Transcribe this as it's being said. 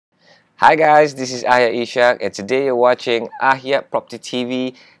Hi guys, this is Ahyat Ishak, and today you're watching Ahyat Property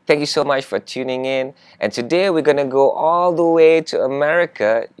TV. Thank you so much for tuning in. And today we're going to go all the way to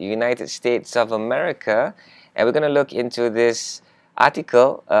America, United States of America, and we're going to look into this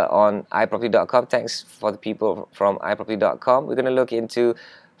article on iProperty.com. Thanks for the people from iProperty.com. We're going to look into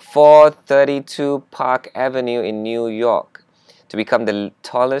 432 Park Avenue in New York to become the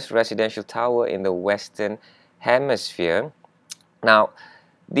tallest residential tower in the Western Hemisphere. Now,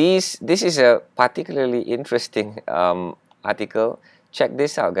 this is a particularly interesting article. Check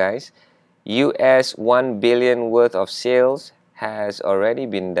this out, guys. US 1 billion worth of sales has already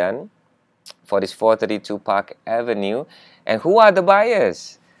been done for this 432 Park Avenue. And who are the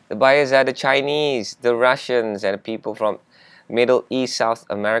buyers? The buyers are the Chinese, the Russians, and the people from Middle East, South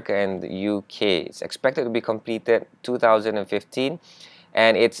America, and the UK. It's expected to be completed 2015,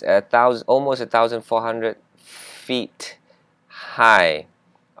 and it's almost 1,400 feet high.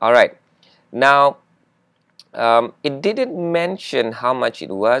 All right, now it didn't mention how much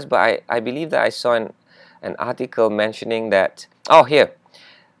it was, but I believe that I saw an article mentioning that. Oh, here,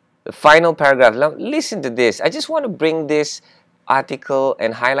 the final paragraph. Now, listen to this. I just want to bring this article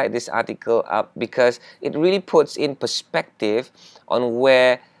and highlight this article up because it really puts in perspective on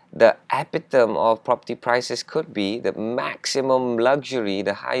where the epitome of property prices could be, the maximum luxury,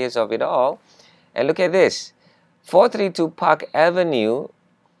 the highest of it all. And look at this. 432 Park Avenue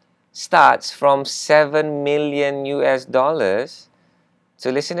starts from 7 million US dollars. So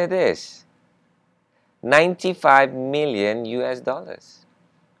listen to this. 95 million US dollars.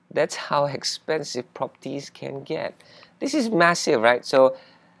 That's how expensive properties can get. This is massive, right? So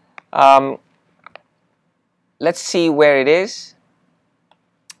let's see where it is.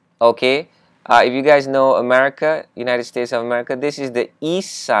 Okay. If you guys know America, United States of America, this is the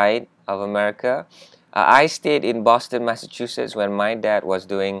east side of America. I stayed in Boston, Massachusetts when my dad was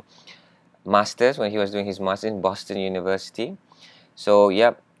doing masters, when he was doing his masters in Boston University. So,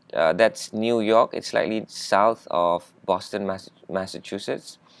 yep, that's New York. It's slightly south of Boston,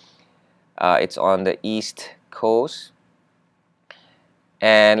 Massachusetts. It's on the east coast.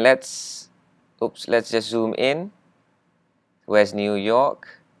 And let's just zoom in. Where's New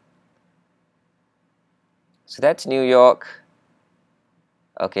York? So that's New York.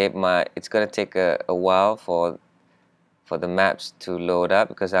 Okay, it's gonna take a while for the maps to load up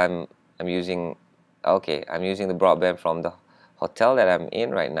because I'm using the broadband from the hotel that I'm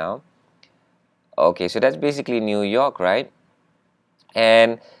in right now. Okay, so that's basically New York, right?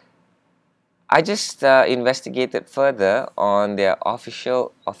 And I just investigated further on their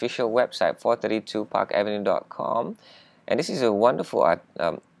official website, 432parkavenue.com, and this is a wonderful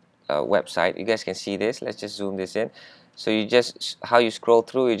website. You guys can see this. Let's just zoom this in. So how you scroll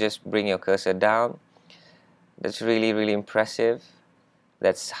through, you just bring your cursor down. That's really, really impressive.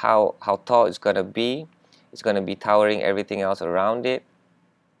 That's how tall it's going to be. It's going to be towering everything else around it.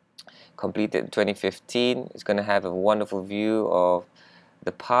 Completed in 2015. It's going to have a wonderful view of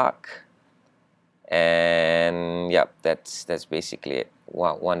the park. And yep, that's basically it.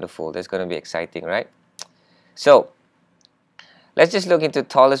 Wow, wonderful. That's going to be exciting, right? So let's just look into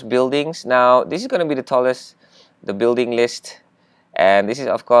tallest buildings. Now, this is going to be the building list, and this is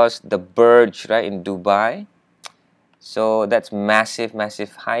of course the Burj, right, in Dubai. So that's massive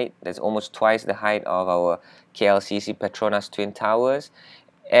height. That's almost twice the height of our KLCC Petronas Twin Towers.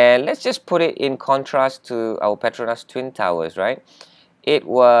 And let's just put it in contrast to our Petronas Twin Towers, right? It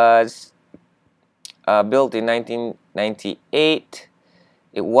was built in 1998.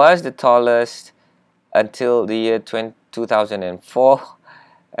 It was the tallest until the year 2004.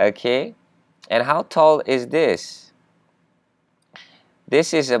 Okay. And how tall is this?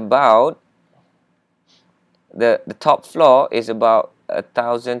 This is about, the top floor is about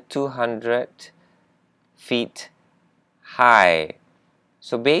 1,200 feet high.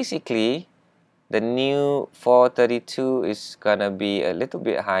 So basically, the new 432 is gonna be a little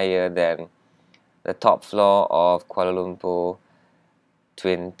bit higher than the top floor of Kuala Lumpur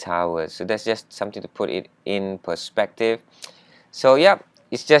Twin Towers. So that's just something to put it in perspective. So yeah.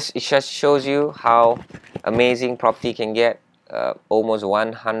 It just shows you how amazing property can get. Almost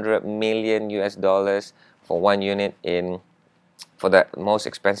 100 million US dollars for one unit for the most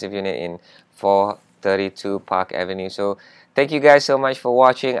expensive unit in 432 Park Avenue. So thank you guys so much for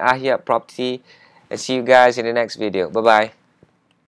watching Ahyat Property, and see you guys in the next video. Bye bye.